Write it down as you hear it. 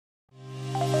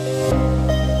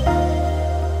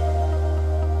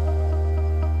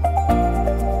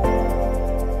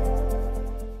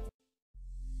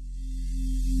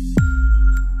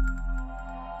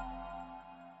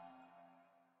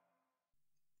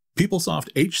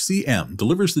PeopleSoft HCM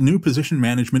delivers the new Position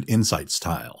Management Insights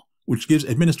tile, which gives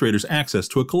administrators access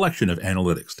to a collection of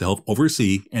analytics to help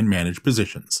oversee and manage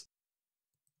positions.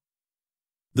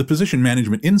 The Position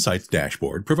Management Insights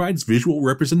dashboard provides visual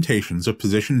representations of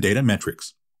position data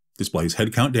metrics, displays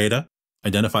headcount data,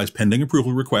 identifies pending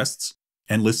approval requests,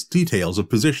 and lists details of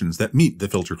positions that meet the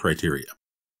filter criteria.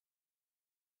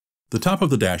 The top of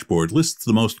the dashboard lists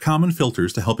the most common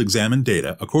filters to help examine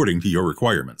data according to your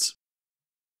requirements.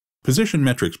 Position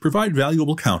metrics provide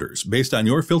valuable counters based on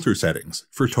your filter settings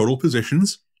for total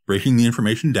positions, breaking the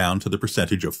information down to the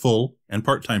percentage of full and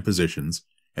part-time positions,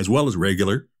 as well as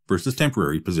regular versus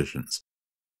temporary positions.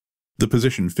 The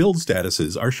position filled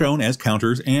statuses are shown as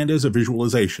counters and as a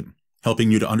visualization, helping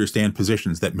you to understand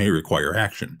positions that may require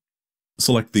action.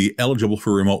 Select the Eligible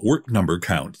for Remote Work number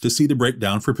count to see the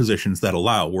breakdown for positions that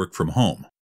allow work from home.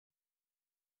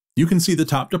 You can see the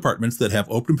top departments that have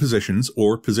open positions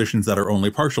or positions that are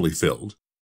only partially filled,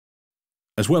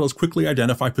 as well as quickly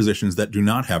identify positions that do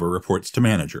not have a reports to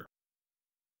manager.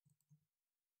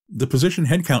 The position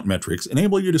headcount metrics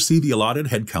enable you to see the allotted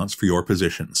headcounts for your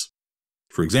positions.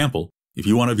 For example, if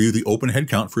you want to view the open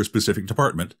headcount for a specific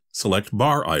department, select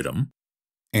Bar Item,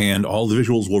 and all the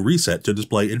visuals will reset to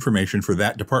display information for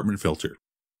that department filter.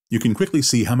 You can quickly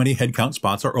see how many headcount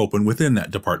spots are open within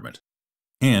that department,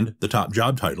 and the top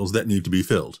job titles that need to be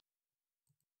filled.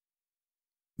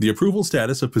 The Approval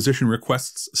Status of Position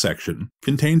Requests section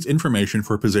contains information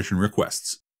for position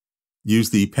requests.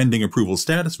 Use the Pending Approval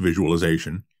Status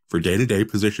visualization for day-to-day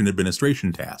position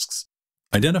administration tasks.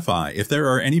 Identify if there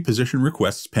are any position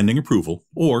requests pending approval,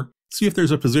 or see if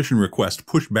there's a position request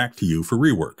pushed back to you for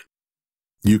rework.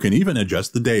 You can even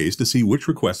adjust the days to see which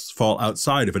requests fall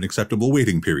outside of an acceptable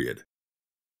waiting period.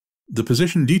 The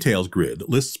Position Details grid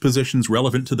lists positions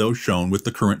relevant to those shown with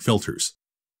the current filters.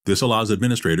 This allows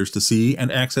administrators to see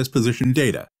and access position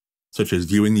data, such as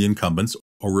viewing the incumbents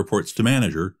or reports to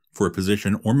manager for a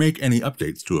position or make any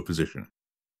updates to a position.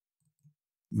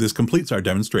 This completes our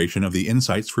demonstration of the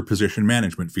Insights for Position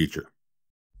Management feature.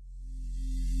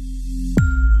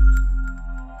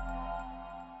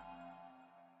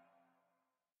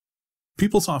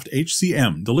 PeopleSoft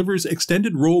HCM delivers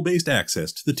extended role-based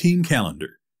access to the team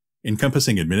calendar,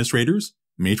 encompassing administrators,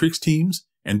 matrix teams,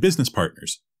 and business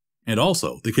partners, and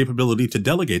also the capability to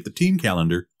delegate the team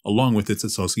calendar along with its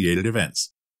associated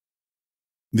events.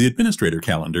 The administrator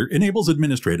calendar enables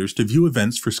administrators to view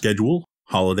events for schedule,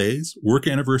 holidays, work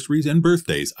anniversaries, and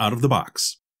birthdays out of the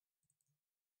box.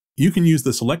 You can use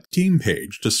the Select Team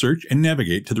page to search and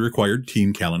navigate to the required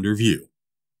team calendar view.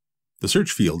 The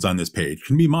search fields on this page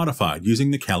can be modified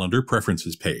using the Calendar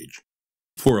Preferences page.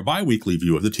 For a bi-weekly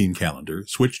view of the team calendar,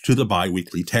 switch to the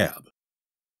Bi-weekly tab.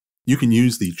 You can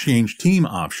use the Change Team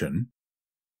option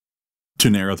to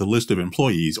narrow the list of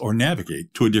employees or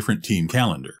navigate to a different team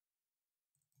calendar.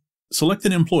 Select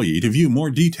an employee to view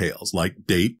more details like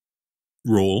date,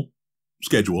 role,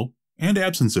 schedule, and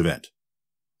absence event.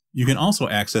 You can also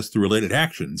access the related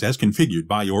actions as configured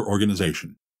by your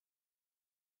organization.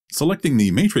 Selecting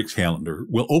the Matrix calendar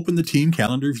will open the team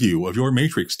calendar view of your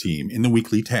Matrix team in the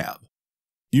Weekly tab.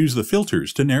 Use the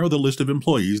filters to narrow the list of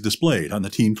employees displayed on the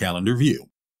team calendar view.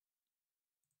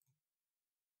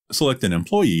 Select an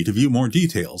employee to view more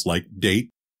details like date,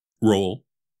 role,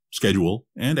 schedule,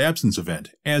 and absence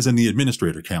event, as in the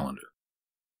administrator calendar.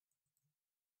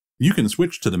 You can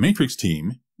switch to the Matrix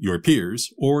team, your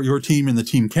peers, or your team in the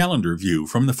team calendar view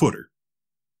from the footer.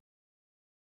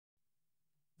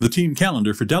 The team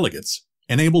calendar for delegates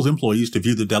enables employees to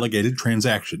view the delegated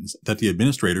transactions that the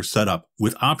administrator set up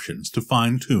with options to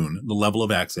fine-tune the level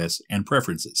of access and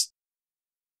preferences.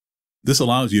 This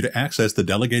allows you to access the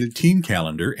delegated team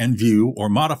calendar and view or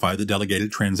modify the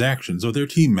delegated transactions of their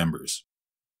team members.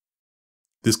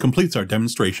 This completes our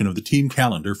demonstration of the team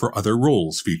calendar for other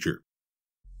roles feature.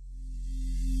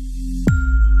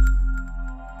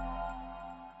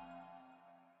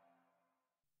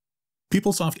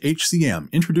 PeopleSoft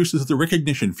HCM introduces the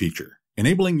Recognition feature,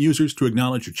 enabling users to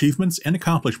acknowledge achievements and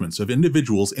accomplishments of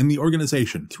individuals in the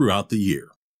organization throughout the year.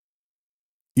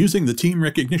 Using the Team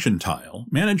Recognition tile,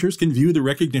 managers can view the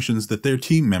recognitions that their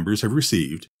team members have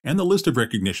received and the list of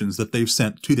recognitions that they've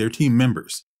sent to their team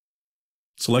members.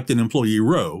 Select an employee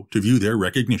row to view their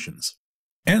recognitions.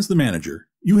 As the manager,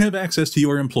 you have access to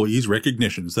your employees'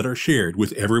 recognitions that are shared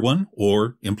with everyone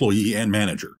or employee and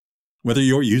manager. Whether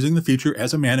you're using the feature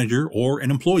as a manager or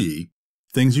an employee,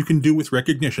 things you can do with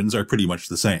recognitions are pretty much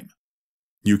the same.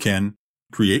 You can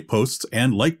create posts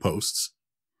and like posts,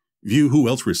 view who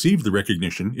else received the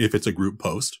recognition if it's a group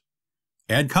post,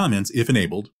 add comments if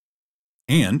enabled,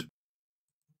 and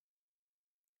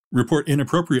report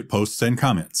inappropriate posts and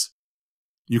comments.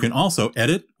 You can also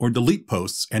edit or delete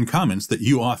posts and comments that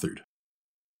you authored.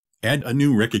 Add a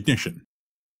new recognition.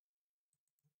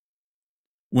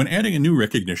 When adding a new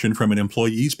recognition from an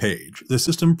employee's page, the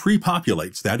system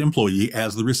pre-populates that employee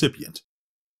as the recipient.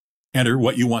 Enter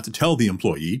what you want to tell the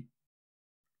employee,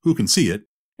 who can see it,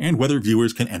 and whether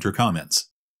viewers can enter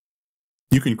comments.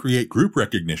 You can create group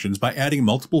recognitions by adding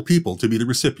multiple people to be the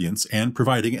recipients and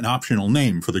providing an optional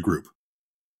name for the group.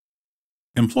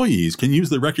 Employees can use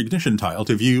the recognition tile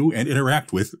to view and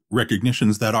interact with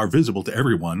recognitions that are visible to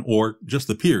everyone or just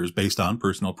the peers based on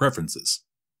personal preferences.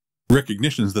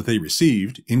 Recognitions that they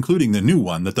received, including the new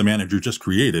one that the manager just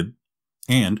created,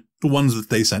 and the ones that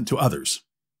they sent to others.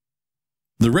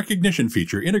 The recognition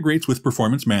feature integrates with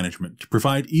performance management to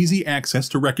provide easy access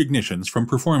to recognitions from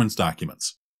performance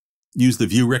documents. Use the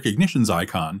View Recognitions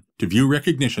icon to view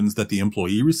recognitions that the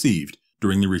employee received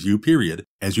during the review period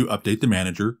as you update the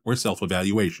manager or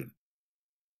self-evaluation.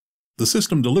 The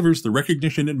system delivers the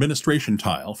Recognition Administration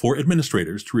tile for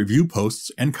administrators to review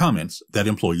posts and comments that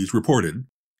employees reported,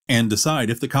 and decide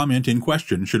if the comment in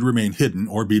question should remain hidden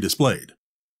or be displayed.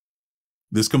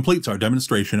 This completes our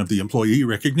demonstration of the Employee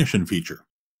Recognition feature.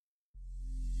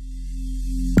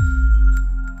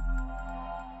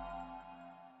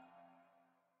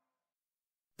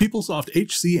 PeopleSoft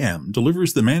HCM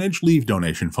delivers the Manage Leave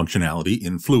Donation functionality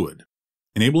in Fluid,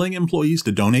 enabling employees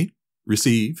to donate,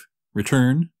 receive,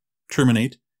 return,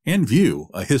 terminate, and view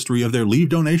a history of their leave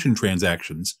donation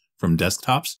transactions from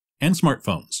desktops and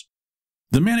smartphones.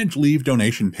 The Manage Leave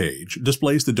Donation page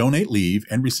displays the Donate Leave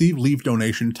and Receive Leave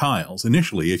Donation tiles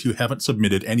initially if you haven't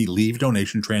submitted any leave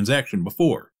donation transaction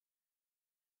before.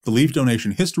 The Leave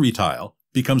Donation History tile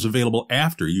becomes available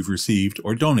after you've received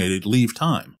or donated leave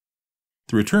time.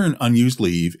 The Return Unused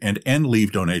Leave and End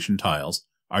Leave Donation tiles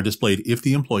are displayed if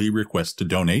the employee requests to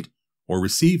donate or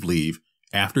receive leave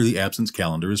after the absence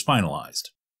calendar is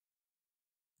finalized.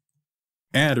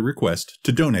 Add a request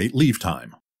to donate leave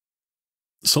time.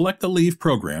 Select the leave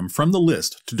program from the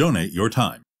list to donate your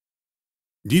time.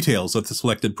 Details of the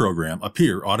selected program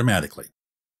appear automatically.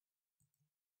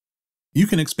 You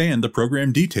can expand the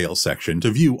Program Details section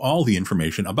to view all the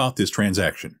information about this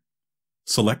transaction.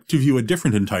 Select to view a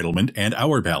different entitlement and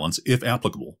hour balance if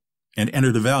applicable, and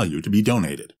enter the value to be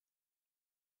donated.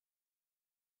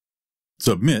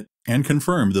 Submit and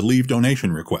confirm the leave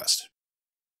donation request.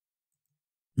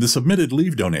 The submitted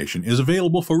leave donation is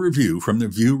available for review from the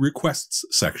View Requests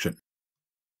section.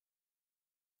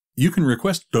 You can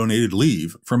request donated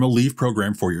leave from a leave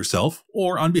program for yourself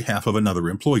or on behalf of another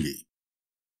employee.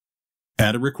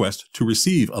 Add a request to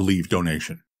receive a leave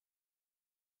donation.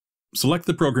 Select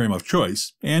the program of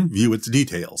choice and view its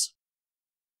details.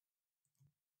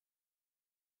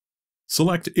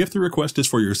 Select if the request is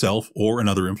for yourself or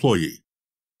another employee.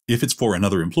 If it's for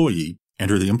another employee,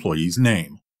 enter the employee's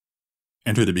name.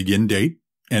 Enter the begin date,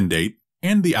 end date,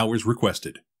 and the hours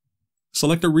requested.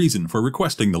 Select a reason for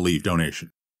requesting the leave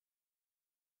donation.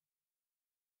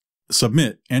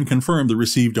 Submit and confirm the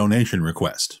received donation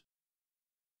request.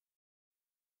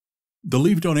 The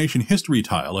Leave Donation History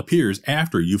tile appears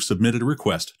after you've submitted a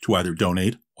request to either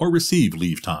donate or receive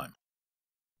leave time.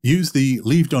 Use the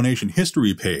Leave Donation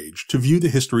History page to view the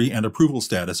history and approval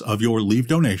status of your leave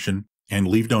donation and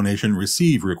leave donation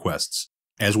receive requests,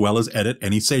 as well as edit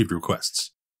any saved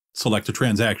requests. Select a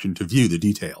transaction to view the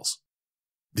details.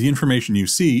 The information you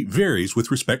see varies with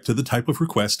respect to the type of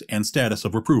request and status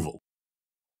of approval.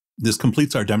 This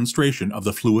completes our demonstration of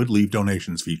the Fluid Leave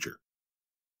Donations feature.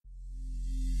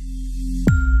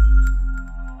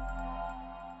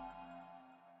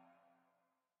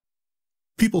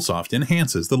 PeopleSoft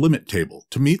enhances the limit table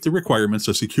to meet the requirements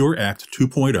of Secure Act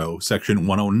 2.0 Section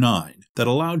 109 that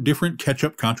allow different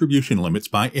catch-up contribution limits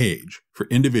by age for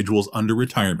individuals under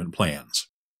retirement plans.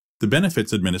 The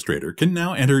benefits administrator can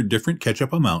now enter different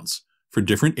catch-up amounts for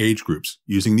different age groups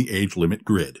using the age limit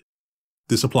grid.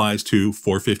 This applies to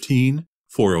 415,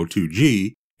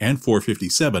 402G, and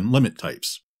 457 limit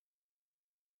types.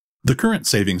 The current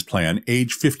savings plan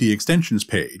Age 50 Extensions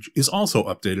page is also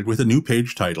updated with a new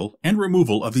page title and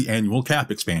removal of the annual cap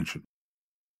expansion.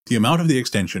 The amount of the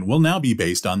extension will now be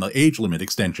based on the age limit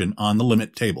extension on the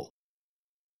limit table.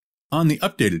 On the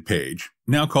updated page,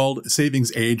 now called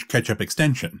Savings Age Catch-up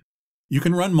Extension, you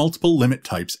can run multiple limit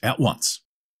types at once.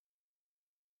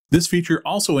 This feature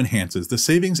also enhances the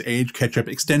Savings Age Catch-up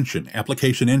Extension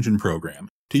application engine program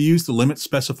to use the limits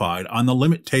specified on the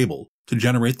limit table to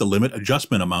generate the limit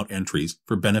adjustment amount entries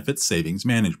for benefits savings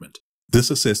management. This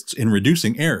assists in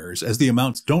reducing errors as the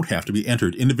amounts don't have to be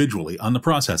entered individually on the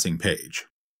processing page.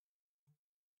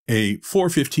 A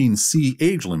 415C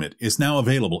age limit is now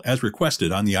available as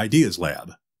requested on the Ideas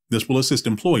Lab. This will assist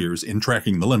employers in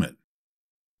tracking the limit.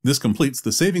 This completes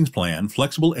the Savings Plan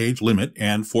Flexible Age Limit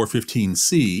and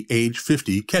 415C Age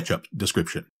 50 Catchup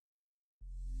description.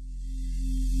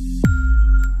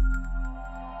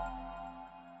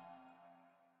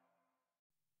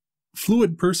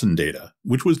 Fluid Person Data,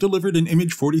 which was delivered in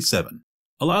Image 47,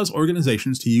 allows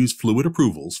organizations to use fluid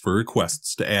approvals for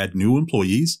requests to add new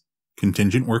employees,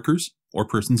 contingent workers, or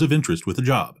persons of interest with a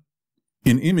job.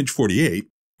 In Image 48,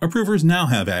 approvers now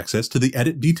have access to the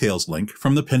Edit Details link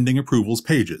from the Pending Approvals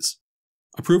pages.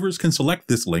 Approvers can select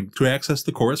this link to access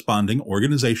the corresponding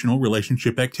Organizational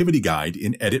Relationship Activity Guide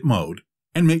in edit mode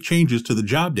and make changes to the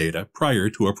job data prior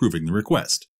to approving the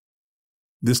request.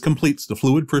 This completes the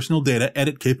Fluid Personal Data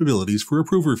Edit Capabilities for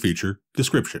Approver feature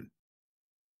description.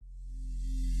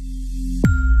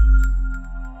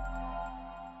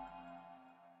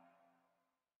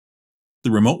 The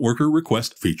Remote Worker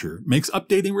Request feature makes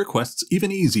updating requests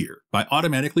even easier by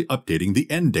automatically updating the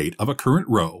end date of a current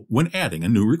row when adding a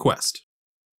new request.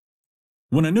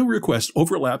 When a new request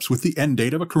overlaps with the end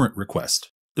date of a current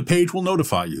request, the page will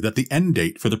notify you that the end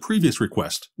date for the previous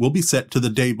request will be set to the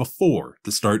day before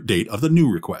the start date of the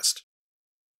new request.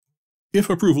 If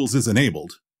Approvals is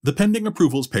enabled, the Pending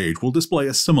Approvals page will display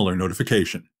a similar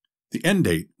notification. The end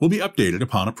date will be updated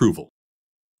upon approval.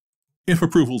 If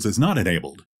Approvals is not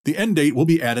enabled, the end date will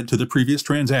be added to the previous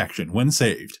transaction when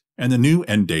saved, and the new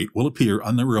end date will appear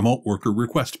on the Remote Worker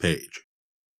Request page.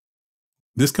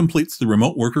 This completes the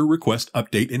Remote Worker Request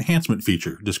Update Enhancement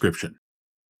feature description.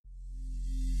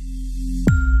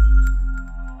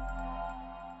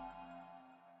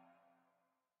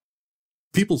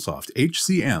 PeopleSoft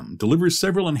HCM delivers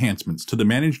several enhancements to the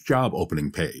Manage Job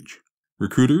Opening page.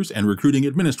 Recruiters and recruiting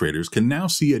administrators can now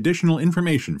see additional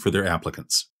information for their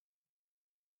applicants.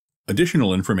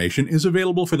 Additional information is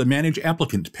available for the Manage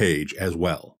Applicant page as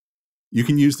well. You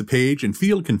can use the Page and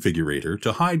Field Configurator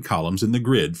to hide columns in the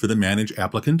grid for the Manage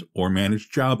Applicant or Manage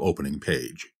Job Opening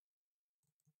page.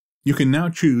 You can now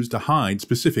choose to hide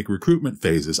specific recruitment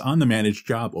phases on the Manage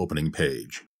Job Opening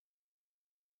page.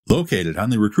 Located on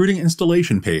the Recruiting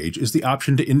Installation page is the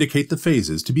option to indicate the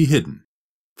phases to be hidden.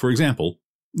 For example,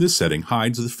 this setting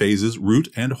hides the phases Root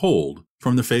and Hold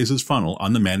from the Phases funnel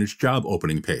on the Manage Job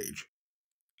Opening page.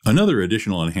 Another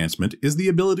additional enhancement is the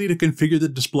ability to configure the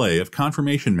display of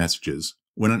confirmation messages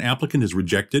when an applicant is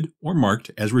rejected or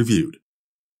marked as reviewed.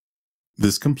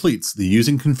 This completes the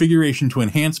Using Configuration to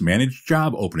Enhance Manage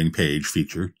Job Opening page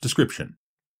feature description.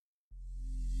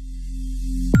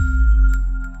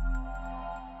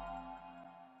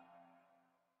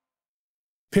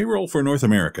 Payroll for North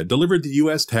America delivered the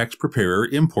U.S. Tax Preparer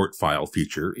Import File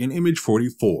feature in Image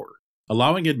 44,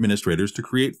 allowing administrators to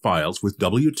create files with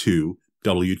W-2,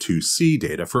 W-2C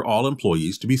data for all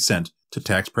employees to be sent to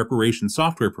tax preparation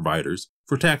software providers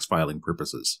for tax filing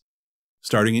purposes.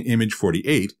 Starting in Image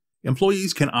 48,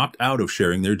 employees can opt out of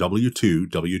sharing their W-2,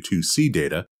 W-2C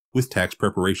data with tax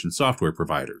preparation software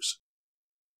providers.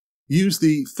 Use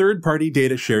the Third-Party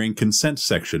Data Sharing Consent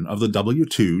section of the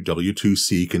W-2,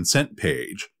 W-2C consent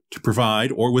page to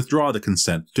provide or withdraw the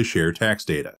consent to share tax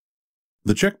data.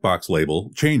 The checkbox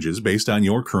label changes based on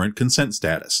your current consent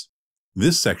status.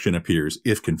 This section appears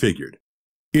if configured.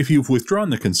 If you've withdrawn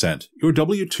the consent, your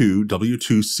W-2,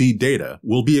 W-2C data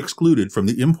will be excluded from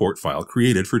the import file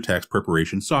created for tax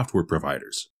preparation software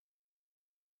providers.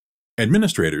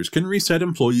 Administrators can reset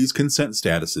employees' consent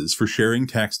statuses for sharing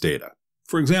tax data.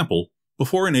 For example,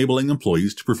 before enabling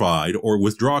employees to provide or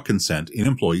withdraw consent in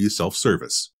employee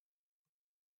self-service.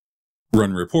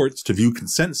 Run reports to view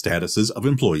consent statuses of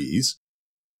employees,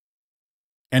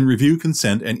 and review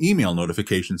consent and email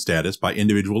notification status by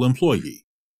individual employee.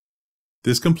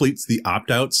 This completes the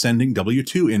opt-out sending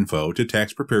W-2 info to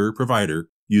tax preparer provider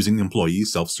using employee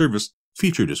self-service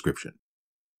feature description.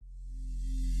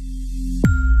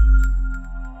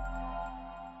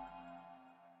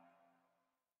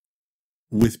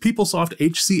 With PeopleSoft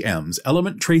HCM's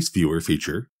Element Trace Viewer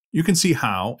feature, you can see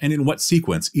how and in what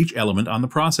sequence each element on the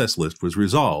process list was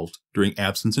resolved during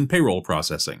absence and payroll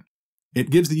processing. It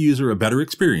gives the user a better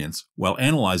experience while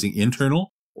analyzing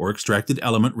internal or extracted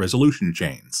element resolution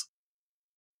chains.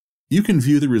 You can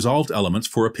view the resolved elements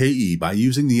for a payee by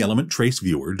using the Element Trace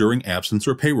Viewer during absence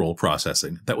or payroll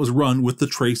processing that was run with the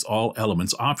Trace All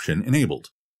Elements option enabled.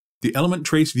 The Element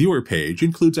Trace Viewer page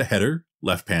includes a header,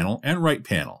 left panel, and right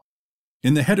panel.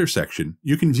 In the header section,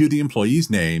 you can view the employee's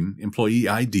name, employee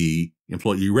ID,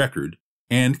 employee record,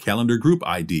 and calendar group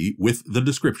ID with the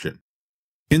description.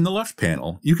 In the left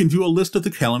panel, you can view a list of the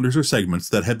calendars or segments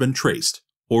that have been traced,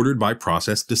 ordered by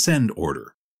process descend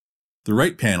order. The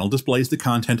right panel displays the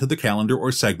content of the calendar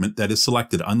or segment that is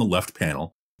selected on the left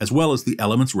panel as well as the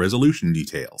element's resolution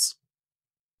details.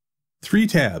 3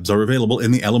 tabs are available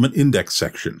in the Element Index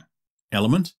section: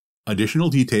 Element, Additional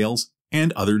Details,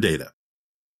 and Other Data.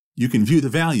 You can view the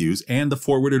values and the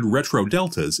forwarded retro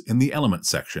deltas in the Element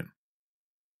section.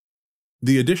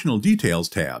 The Additional Details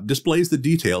tab displays the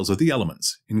details of the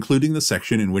elements, including the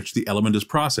section in which the element is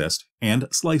processed and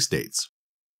slice dates.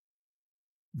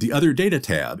 The Other Data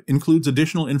tab includes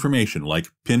additional information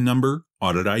like PIN number,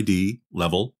 audit ID,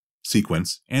 level,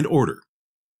 sequence, and order.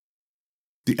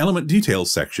 The Element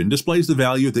Details section displays the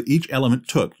value that each element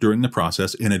took during the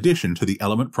process in addition to the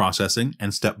element processing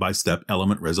and step-by-step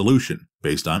element resolution,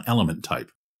 based on element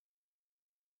type.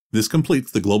 This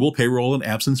completes the Global Payroll and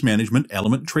Absence Management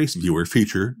Element Trace Viewer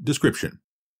feature description.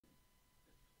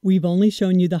 We've only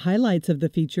shown you the highlights of the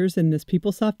features in this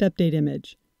PeopleSoft Update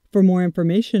Image. For more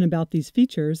information about these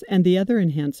features and the other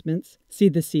enhancements, see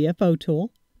the CFO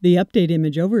tool, the Update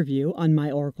Image overview on My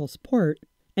Oracle Support,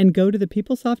 and go to the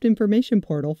PeopleSoft Information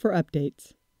Portal for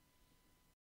updates.